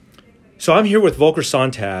So I'm here with Volker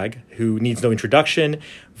Sonntag, who needs no introduction.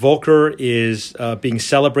 Volker is being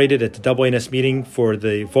celebrated at the AANS meeting for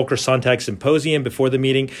the Volker Sonntag Symposium before the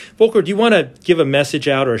meeting. Volker, do you want to give a message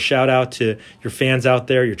out or a shout out to your fans out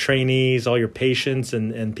there, your trainees, all your patients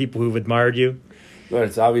and people who've admired you? Well,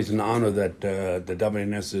 it's always an honor that the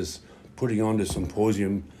AANS is putting on the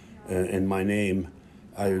symposium in my name.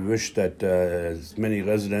 I wish that as many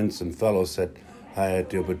residents and fellows that I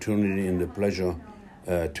had the opportunity and the pleasure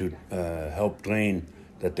to help train,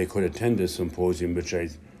 that they could attend this symposium, which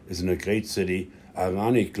is in a great city.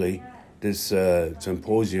 Ironically, this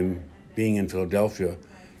symposium being in Philadelphia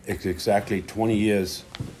is exactly 20 years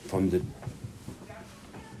from the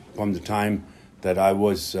time that I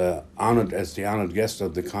was honored as the honored guest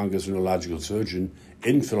of the Congress of Neurological Surgeon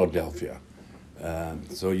in Philadelphia.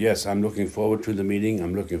 So yes, I'm looking forward to the meeting.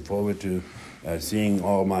 I'm looking forward to seeing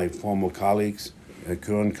all my former colleagues,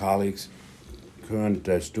 current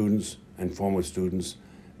students and former students,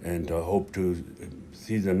 and hope to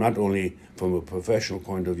see them not only from a professional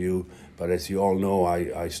point of view, but as you all know,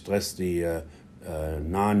 I stress the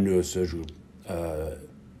non-neurosurgical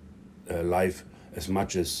life as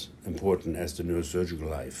much as important as the neurosurgical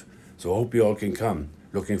life. So I hope you all can come.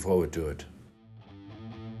 Looking forward to it.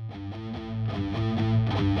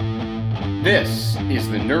 This is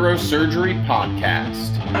the Neurosurgery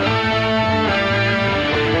Podcast.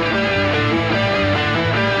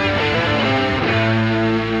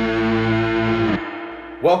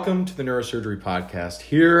 Welcome to the Neurosurgery Podcast.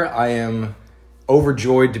 Here I am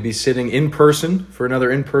overjoyed to be sitting in person for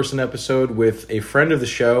another in-person episode with a friend of the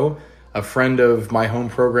show, a friend of my home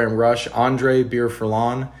program, Rush, Andre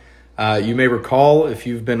Beer-Furlan. You may recall, if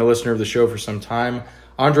you've been a listener of the show for some time,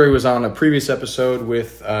 Andre was on a previous episode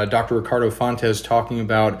with Dr. Ricardo Fontes talking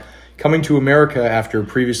about coming to America after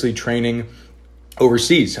previously training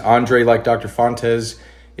overseas. Andre, like Dr. Fontes,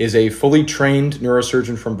 is a fully trained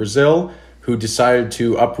neurosurgeon from Brazil who decided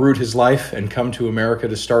to uproot his life and come to America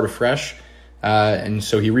to start afresh. And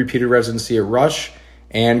so he repeated residency at Rush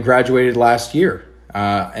and graduated last year.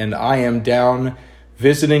 And I am down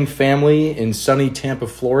visiting family in sunny Tampa,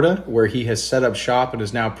 Florida, where he has set up shop and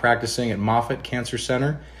is now practicing at Moffitt Cancer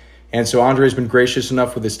Center. And so Andre has been gracious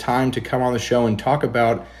enough with his time to come on the show and talk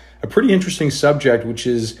about a pretty interesting subject, which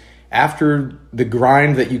is after the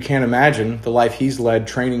grind that you can't imagine, the life he's led,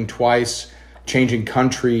 training twice, changing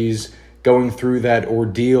countries, going through that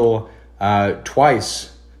ordeal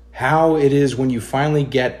twice, how it is when you finally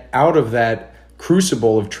get out of that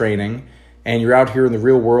crucible of training and you're out here in the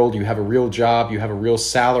real world, you have a real job, you have a real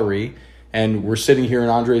salary, and we're sitting here in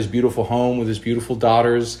Andre's beautiful home with his beautiful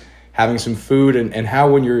daughters, having some food, and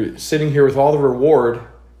how when you're sitting here with all the reward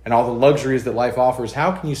and all the luxuries that life offers,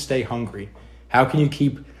 how can you stay hungry? How can you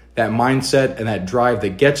keep that mindset and that drive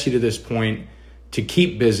that gets you to this point to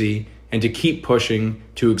keep busy and to keep pushing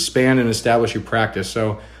to expand and establish your practice?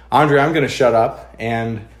 So, Andre, I'm going to shut up,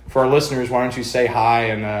 and for our listeners, why don't you say hi,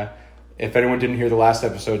 and if anyone didn't hear the last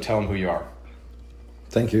episode, tell them who you are.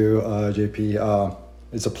 Thank you, JP.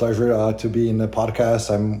 It's a pleasure to be in the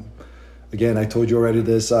podcast. I told you already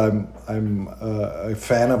this. I'm a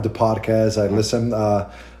fan of the podcast. I listen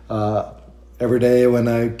every day when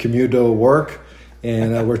I commute to work,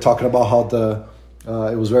 and we're talking about how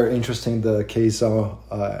it was very interesting. The case I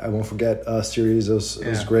won't forget series was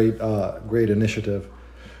great initiative.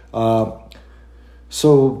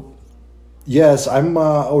 So yes, I'm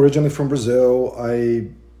originally from Brazil. I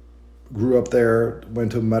grew up there,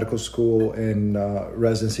 went to medical school and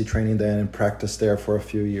residency training there, and practiced there for a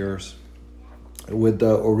few years with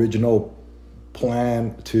the original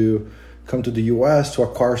plan to come to the U.S. to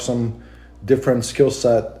acquire some different skill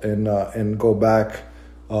set and go back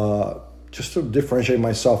just to differentiate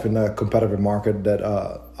myself in a competitive market that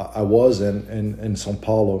I was in São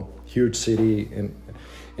Paulo, huge city.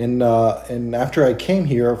 And after I came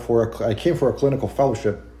here for a clinical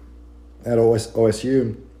fellowship at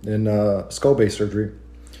OSU in skull-based surgery,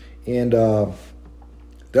 and that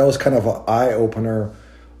was kind of an eye-opener,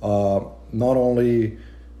 not only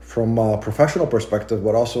from a professional perspective,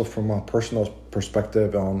 but also from a personal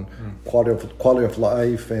perspective on quality of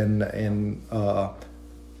life and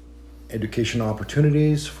educational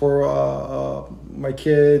opportunities for my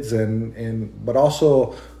kids, but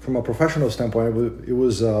also from a professional standpoint, it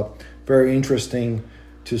was very interesting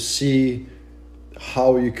to see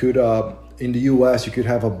how you could in the U.S. you could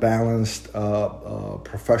have a balanced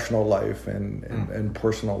professional life and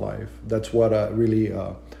personal life. That's what really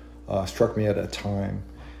struck me at that time,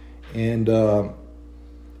 and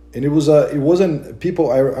it wasn't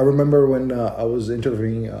people. I remember when I was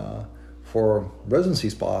interviewing for residency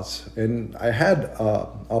spots, and I had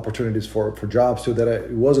opportunities for jobs too that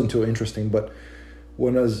it wasn't too interesting. But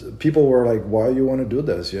when as people were like, "Why you want to do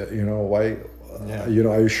this? You know, why? You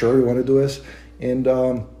know, are you sure you want to do this?" And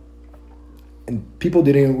people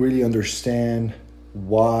didn't really understand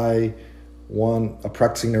why a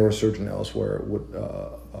practicing neurosurgeon elsewhere would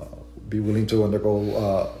be willing to undergo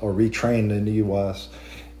or retrain in the U.S.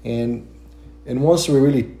 And once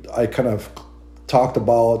I kind of talked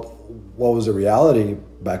about what was the reality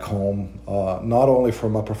back home, not only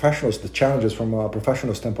from the challenges from a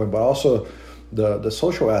professional standpoint, but also the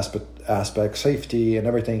social aspect, safety and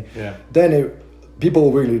everything. Yeah. Then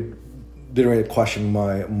people really didn't really question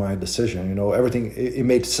my decision. You know, everything it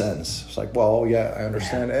made sense. It's like, well, yeah, I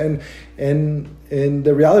understand. Yeah. And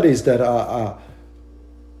the reality is that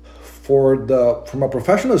from a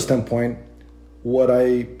professional standpoint, what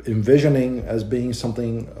I envisioning as being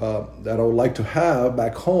something that I would like to have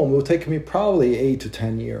back home will take me probably 8 to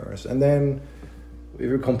 10 years. And then if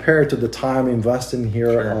you compare it to the time investing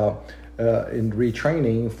here in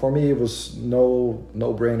retraining, for me it was no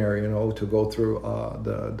brainer, you know, to go through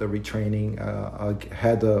the retraining. I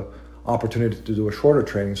had the opportunity to do a shorter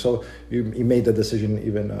training, so you made the decision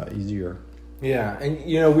even easier. Yeah, and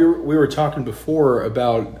you know, we were talking before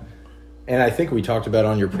about. And I think we talked about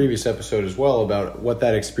on your previous episode as well about what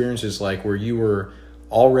that experience is like, where you were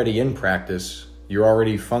already in practice, you're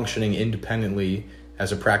already functioning independently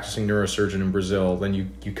as a practicing neurosurgeon in Brazil. Then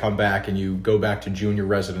you come back and you go back to junior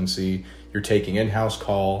residency, you're taking in-house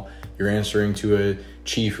call, you're answering to a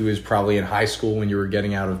chief who is probably in high school when you were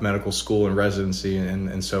getting out of medical school and residency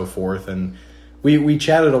and so forth. And we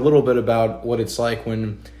chatted a little bit about what it's like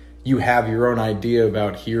when you have your own idea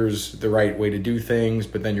about here's the right way to do things,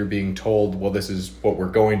 but then you're being told, well, this is what we're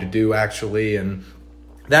going to do actually. And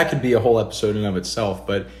that could be a whole episode in of itself.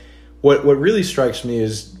 But what really strikes me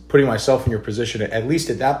is putting myself in your position, at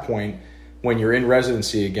least at that point, when you're in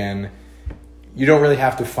residency again, you don't really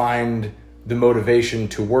have to find the motivation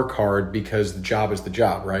to work hard because the job is the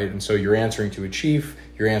job, right? And so you're answering to a chief,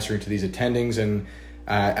 you're answering to these attendings. And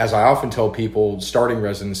as I often tell people starting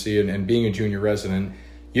residency and being a junior resident,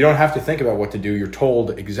 you don't have to think about what to do. You're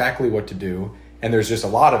told exactly what to do, and there's just a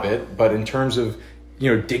lot of it. But in terms of, you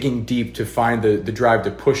know, digging deep to find the drive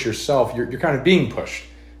to push yourself, you're kind of being pushed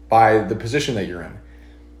by the position that you're in.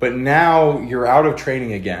 But now you're out of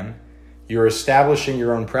training again. You're establishing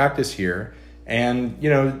your own practice here, and you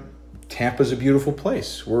know, Tampa's a beautiful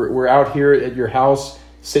place. We're out here at your house,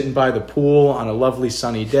 sitting by the pool on a lovely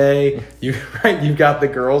sunny day. You've got the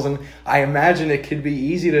girls, and I imagine it could be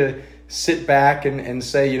easy to sit back and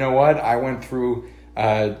say, you know what, I went through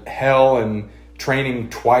hell and training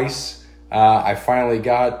twice. I finally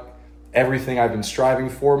got everything I've been striving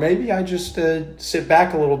for. Maybe I just sit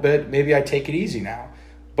back a little bit. Maybe I take it easy now.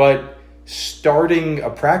 But starting a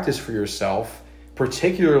practice for yourself,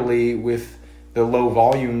 particularly with the low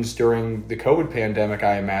volumes during the COVID pandemic,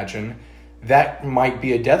 I imagine, that might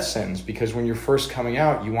be a death sentence, because when you're first coming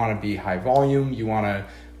out, you want to be high volume, you want to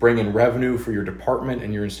bring in revenue for your department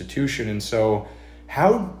and your institution. And so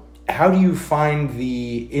how do you find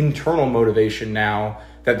the internal motivation now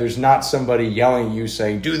that there's not somebody yelling at you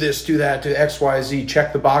saying, do this, do that, do X, Y, Z,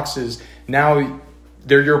 check the boxes? Now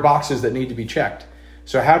they're your boxes that need to be checked.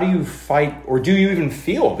 So how do you fight, or do you even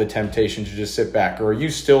feel the temptation to just sit back, or are you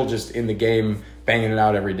still just in the game banging it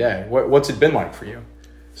out every day? What's it been like for you?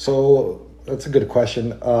 So that's a good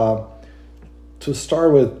question. To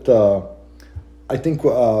start with, I think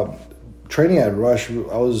training at Rush,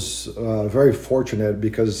 I was very fortunate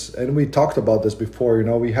because, and we talked about this before, you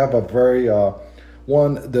know, we have a very,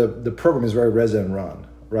 the program is very resident run,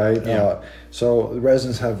 right? Yeah. So the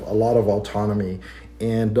residents have a lot of autonomy.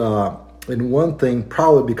 And one thing,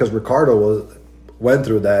 probably because Ricardo went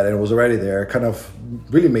through that and was already there, kind of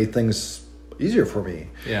really made things easier for me.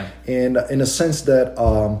 Yeah. And in a sense that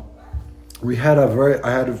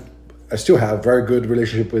I still have a very good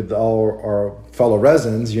relationship with our fellow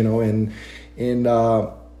residents, you know, and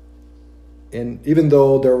even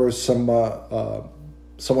though there was someone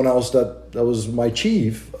else that was my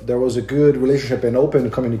chief, there was a good relationship and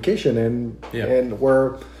open communication, and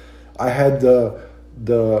where I had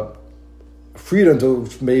the freedom to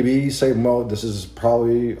maybe say, well, this is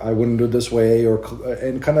probably, I wouldn't do it this way,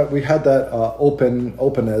 and kind of we had that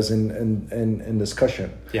openness in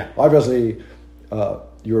discussion. Yeah, obviously.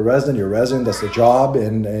 You're a resident, that's the job,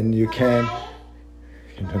 and you can...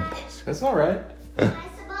 That's all right. I about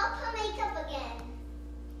to make up again.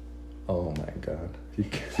 Oh my God. You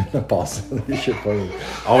can't pause. You should probably...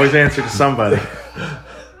 Always answer to somebody.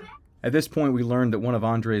 At this point, we learned that one of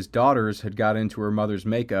Andre's daughters had got into her mother's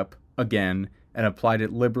makeup again and applied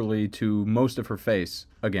it liberally to most of her face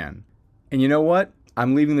again. And you know what?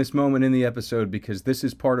 I'm leaving this moment in the episode because this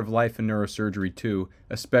is part of life in neurosurgery too,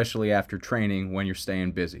 especially after training when you're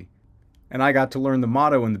staying busy. And I got to learn the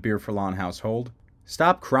motto in the Beer for Lon household: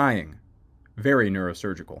 stop crying. Very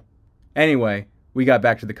neurosurgical. Anyway, we got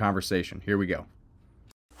back to the conversation. Here we go.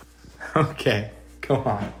 Okay, go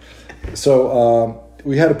on. So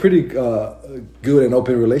we had a pretty good and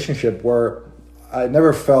open relationship where I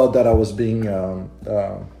never felt that I was being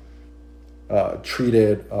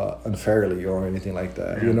treated unfairly or anything like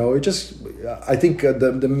that. Yeah. You know, it just, I think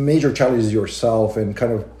the major challenge is yourself and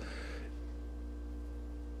kind of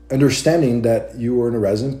understanding that you are in a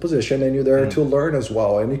resident position and you're there to learn as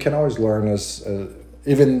well. And you can always learn as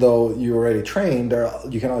even though you're already trained,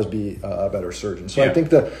 you can always be a better surgeon. So I think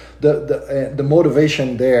the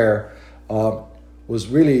motivation there was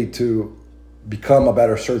really to become a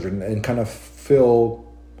better surgeon and kind of fill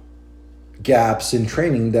gaps in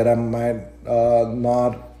training that I might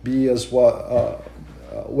not be as well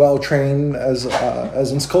trained as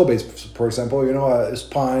in skull base, for example. You know,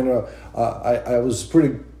 spine. I was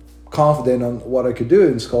pretty confident on what I could do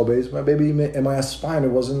in skull base, but maybe in my spine it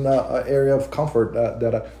wasn't an area of comfort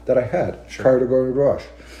that I had prior to going to Rush.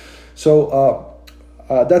 So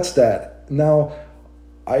that's that. Now,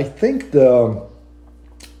 I think the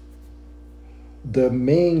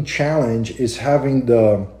main challenge is having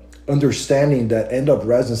the understanding that end of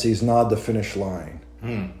residency is not the finish line.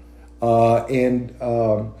 And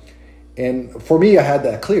for me, I had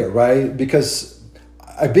that clear, right? Because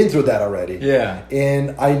I've been through that already. Yeah.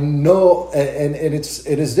 And I know, and it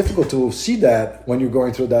is difficult to see that when you're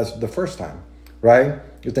going through that the first time, right?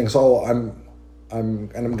 You think, so I'm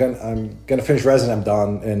gonna finish resident, I'm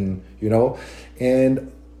done, and you know,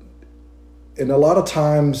 and a lot of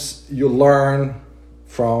times you learn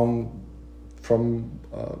from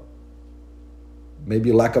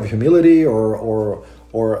maybe lack of humility or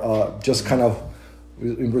just kind of,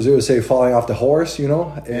 in Brazil we say, falling off the horse, you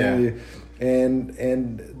know,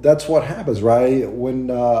 and that's what happens, right?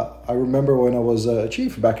 When I remember when I was a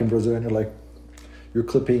chief back in Brazil, and you're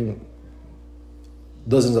clipping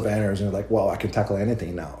dozens of anners, and you're like, well, I can tackle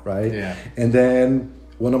anything now, right? Yeah. And then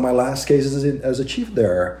one of my last cases as a chief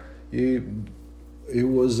there, it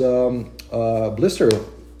was a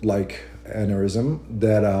blister-like aneurysm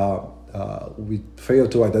that we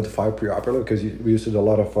failed to identify preoperatively because we used to do a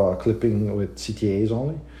lot of clipping with CTAs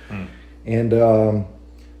only, and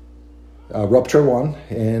rupture one,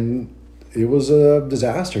 and it was a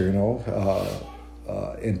disaster, you know.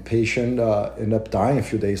 And patient ended up dying a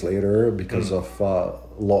few days later because of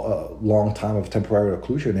long time of temporary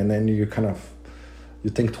occlusion, and then you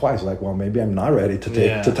think twice, like, well, maybe I'm not ready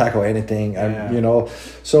to tackle anything, you know.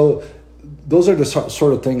 So those are the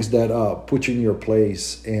sort of things that put you in your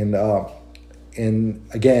place, and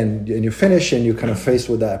again, and you finish and you kind of faced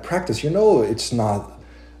with that practice. You know, it's not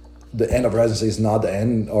the end of residency, is not the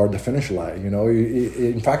end or the finish line. You know,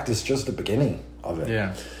 in fact, it's just the beginning of it.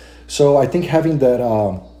 Yeah. So I think having that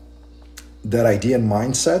idea and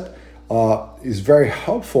mindset is very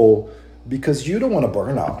helpful, because you don't want to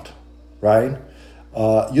burn out, right?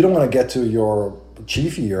 You don't want to get to your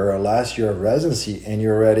chief year or last year of residency and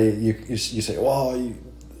you're ready. You say, well,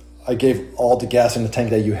 I gave all the gas in the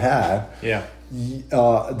tank that you had. Yeah.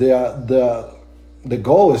 The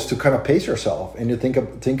goal is to kind of pace yourself, and you think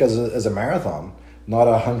as a marathon, not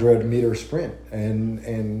a 100-meter sprint,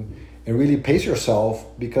 and really pace yourself,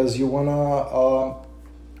 because you want to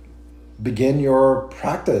begin your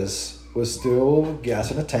practice with still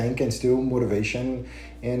gas in the tank and still motivation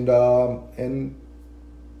and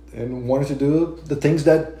wanted to do the things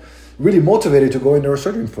that really motivated to go in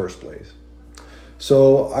neurosurgery in the first place.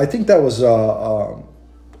 So I think that was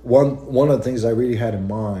one of the things I really had in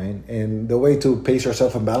mind. And the way to pace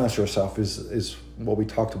yourself and balance yourself is what we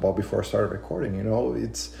talked about before I started recording. You know,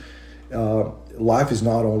 it's life is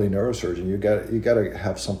not only neurosurgery. You got to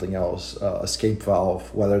have something else, escape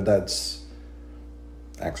valve, whether that's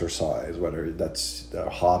exercise, whether that's a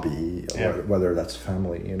hobby, or whether that's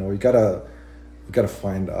family. You know, you gotta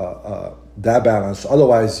find that balance.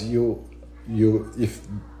 Otherwise,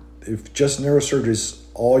 if just neurosurgery is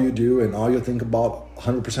all you do and all you think about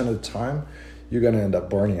 100% of the time, you're gonna end up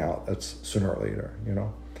burning out. That's sooner or later, you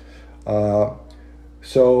know.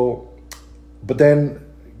 But then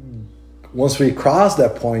once we cross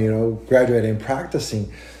that point, you know, graduating and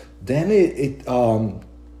practicing, then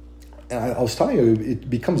and I was telling you, it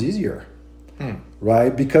becomes easier,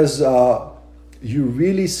 right? Because you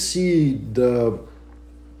really see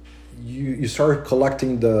you start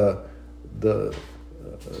collecting the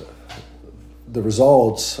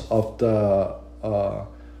results of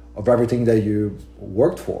of everything that you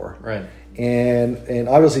worked for. Right. And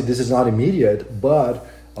obviously this is not immediate, but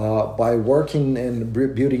by working and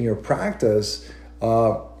building your practice,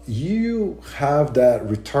 you have that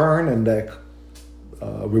return and that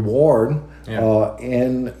reward,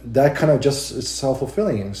 and that kind of just is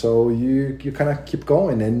self-fulfilling. So you kind of keep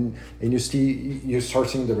going, and you start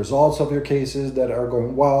seeing the results of your cases that are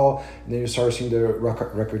going well, and then you start seeing the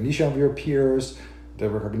recognition of your peers, the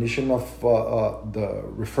recognition of the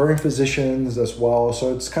referring physicians as well.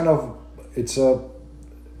 So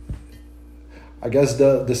I guess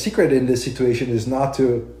the secret in this situation is not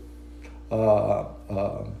to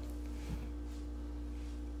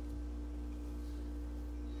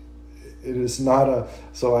it is not a.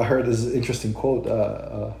 So I heard this interesting quote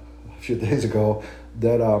a few days ago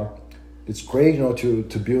that it's great,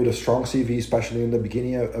 to build a strong CV, especially in the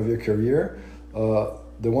beginning of your career.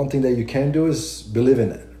 The one thing that you can do is believe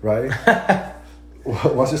in it, right?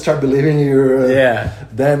 Once you start believing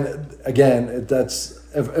then again, that's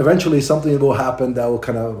eventually something will happen that will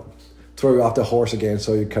kind of throw you off the horse again.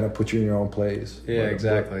 So you kind of put you in your own place. Yeah,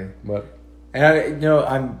 exactly. But and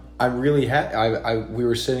I'm really happy. We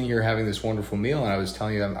were sitting here having this wonderful meal, and I was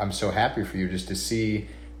telling you I'm so happy for you just to see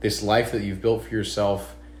this life that you've built for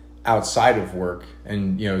yourself outside of work,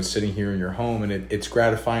 and sitting here in your home, and it's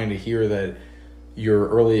gratifying to hear that your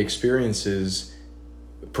early experiences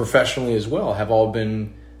professionally as well have all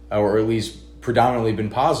been, or at least predominantly been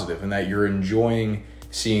positive, and that you're enjoying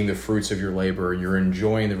seeing the fruits of your labor, and you're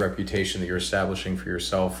enjoying the reputation that you're establishing for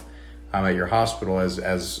yourself at your hospital, as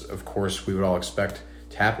of course we would all expect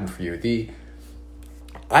to happen for you.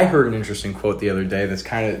 I heard an interesting quote the other day that's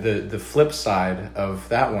kind of the flip side of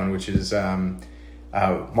that one, which is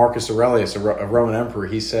Marcus Aurelius, a Roman emperor.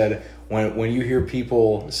 He said, when you hear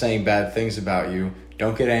people saying bad things about you,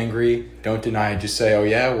 don't get angry, don't deny it, just say, oh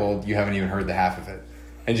yeah, well, you haven't even heard the half of it,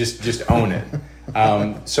 and just own it.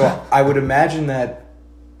 So I would imagine that,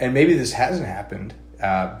 and maybe this hasn't happened,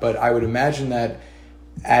 but I would imagine that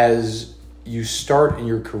as you start in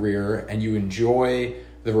your career and you enjoy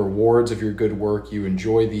the rewards of your good work, you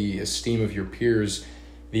enjoy the esteem of your peers,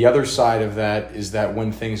 the other side of that is that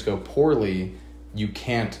when things go poorly, you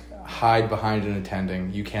can't hide behind an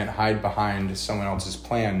attending, you can't hide behind someone else's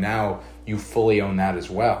plan. Now you fully own that as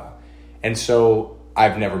well. And so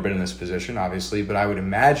I've never been in this position, obviously, but I would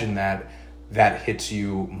imagine that hits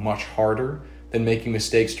you much harder than making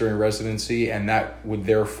mistakes during residency, and that would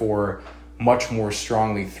therefore much more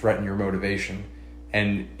strongly threaten your motivation.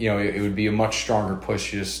 And it would be a much stronger push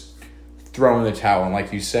to just throw in the towel, and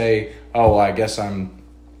like you say, oh well, I guess I'm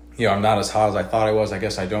not as hot as I thought I was, I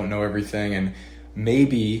guess I don't know everything. And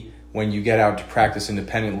maybe when you get out to practice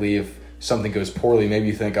independently, if something goes poorly, maybe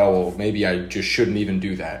you think, oh well, maybe I just shouldn't even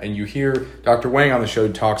do that. And you hear Dr. Wang on the show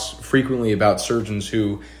talks frequently about surgeons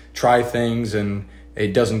who try things and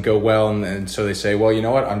it doesn't go well, and so they say, well, you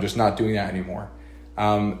know what, I'm just not doing that anymore.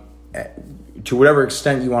 To whatever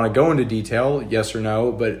extent you want to go into detail, yes or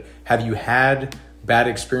no, but have you had bad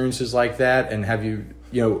experiences like that? And have you,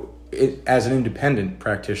 as an independent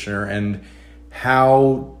practitioner, and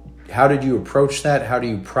how did you approach that? How do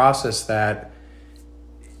you process that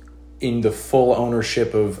in the full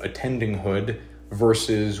ownership of attendinghood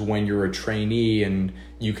versus when you're a trainee and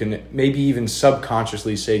you can maybe even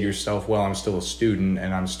subconsciously say to yourself, well, I'm still a student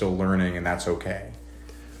and I'm still learning, and that's okay?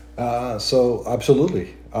 So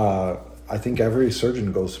absolutely. I think every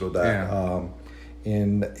surgeon goes through that. Yeah.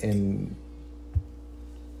 And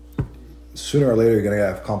sooner or later you're going to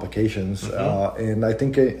have complications. Mm-hmm. And I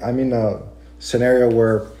think I'm in a scenario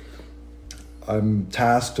where I'm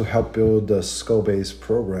tasked to help build the skull-based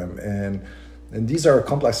program, and these are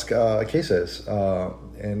complex cases,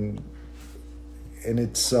 and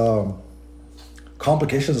it's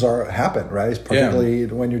complications happen, right? Particularly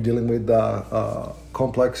when you're dealing with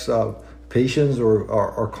complex patients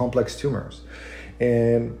or complex tumors,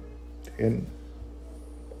 and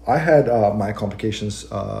I had my complications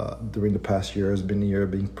during the past year. Has been a year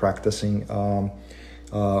being practicing.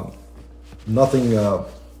 Nothing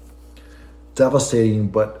devastating,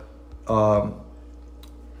 but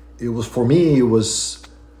it was, for me, it was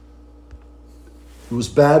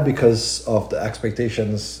bad because of the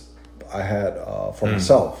expectations I had for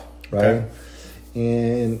myself, right? Okay.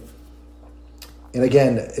 And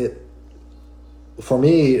again, for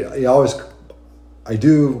me, I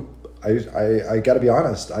got to be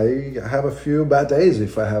honest. I have a few bad days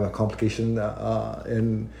if I have a complication,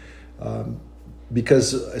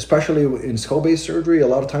 because especially in skull-based surgery, a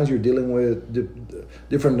lot of times you're dealing with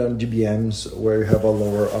different GBMs where you have a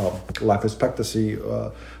lower life expectancy.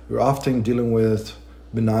 You're often dealing with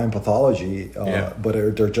benign pathology, but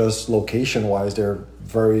they're just location-wise, they're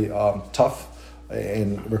very tough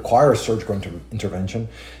and require surgical intervention.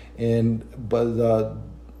 But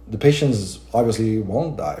the patients obviously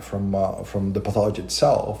won't die from the pathology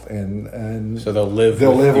itself, and so they'll live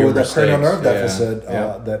with a cranial nerve deficit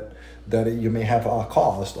Yeah. that you may have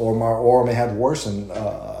caused or may have worsened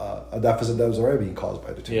a deficit that was already being caused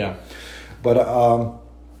by the tumor. Yeah. But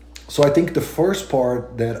so I think the first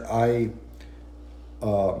part that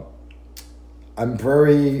I'm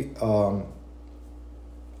very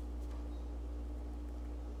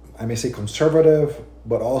I may say conservative,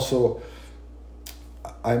 but also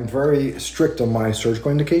I'm very strict on my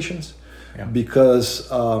surgical indications because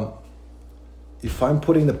if I'm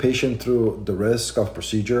putting the patient through the risk of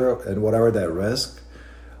procedure and whatever that risk,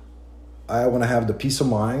 I want to have the peace of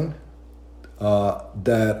mind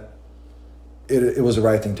that it was the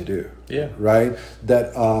right thing to do. Yeah. Right.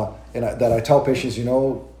 That that I tell patients,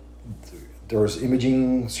 there's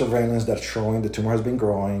imaging surveillance that's showing the tumor has been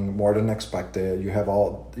growing more than expected. You have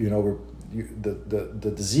all,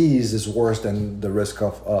 the disease is worse than the risk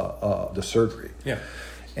of the surgery. Yeah.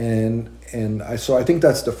 So I think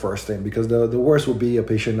that's the first thing, because the worst would be a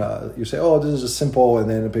patient, you say, oh, this is a simple, and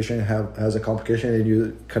then the patient has a complication and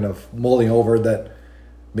you kind of mulling over that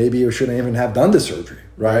maybe you shouldn't even have done the surgery,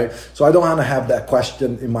 right? So I don't want to have that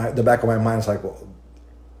question in the back of my mind. It's like, well,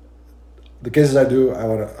 the cases I do, I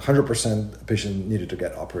would 100% the patient needed to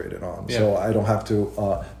get operated on. Yeah. So I don't have to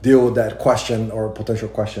deal with that question or potential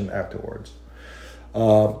question afterwards.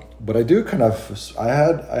 But I do kind of, I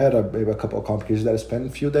had maybe a couple of complications that I spent a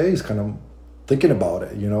few days kind of thinking about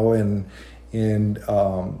it,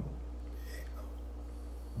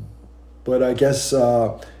 but I guess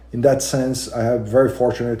in that sense, I have very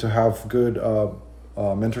fortunate to have good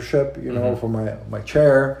mentorship, from my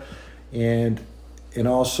chair, and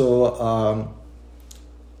also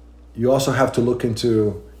you also have to look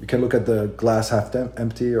into, you can look at the glass half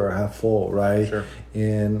empty or half full, right? Sure.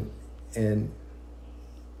 And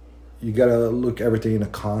you got to look everything in a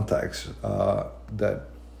context that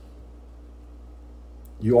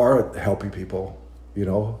you are helping people,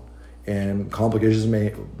 and complications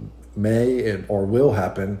may or will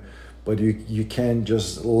happen, but you can't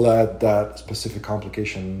just let that specific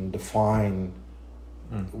complication define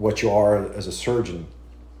what you are as a surgeon,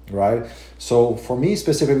 right? So for me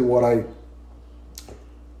specifically,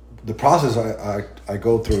 the process I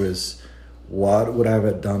go through is, what would I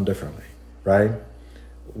have done differently, right?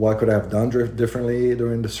 What could I have done differently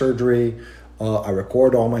during the surgery? I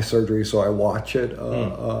record all my surgery, so I watch it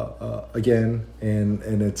again,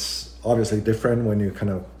 and it's obviously different when you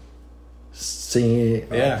kind of see.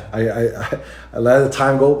 I let the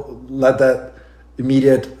time go, let that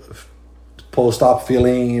immediate post-op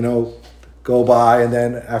feeling, go by, and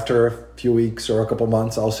then after a few weeks or a couple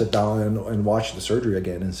months, I'll sit down and watch the surgery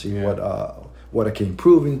again and see what I can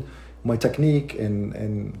improve in my technique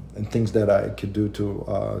and things that I could do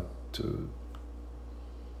to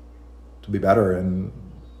be better and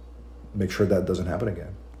make sure that doesn't happen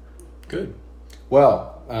again. Good.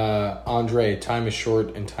 Well, Andre, time is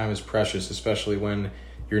short and time is precious, especially when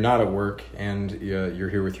you're not at work and you're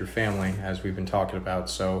here with your family, as we've been talking about.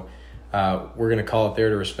 So we're going to call it there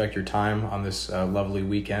to respect your time on this lovely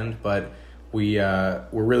weekend. But we're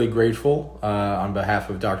really grateful on behalf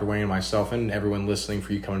of Dr. Wang and myself and everyone listening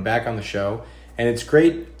for you coming back on the show. And it's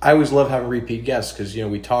great. I always love having repeat guests because,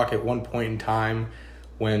 we talk at one point in time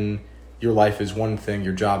when your life is one thing,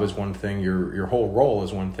 your job is one thing, your whole role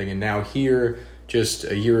is one thing. And now here, just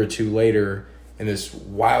a year or two later, in this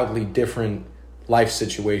wildly different life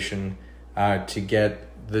situation, to get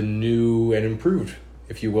the new and improved,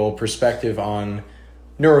 if you will, perspective on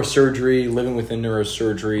neurosurgery, living within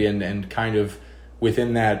neurosurgery, and kind of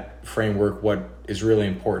within that framework, what is really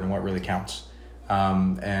important, what really counts.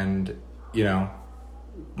 And,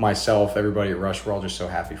 myself, everybody at Rush, we're all just so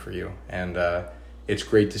happy for you. And it's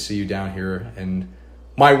great to see you down here in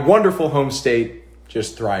my wonderful home state,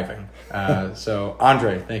 just thriving. So,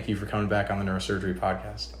 Andre, thank you for coming back on the Neurosurgery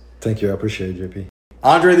Podcast. Thank you. I appreciate it, JP.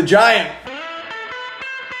 Andre the Giant!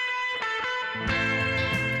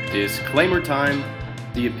 Disclaimer time.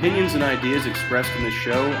 The opinions and ideas expressed in this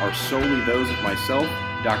show are solely those of myself,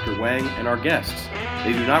 Dr. Wang, and our guests.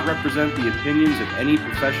 They do not represent the opinions of any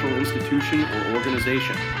professional institution or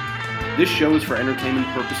organization. This show is for entertainment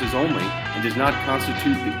purposes only and does not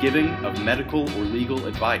constitute the giving of medical or legal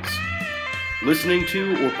advice. Listening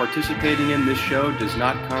to or participating in this show does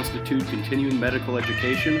not constitute continuing medical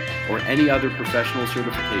education or any other professional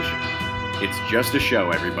certification. It's just a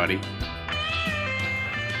show, everybody.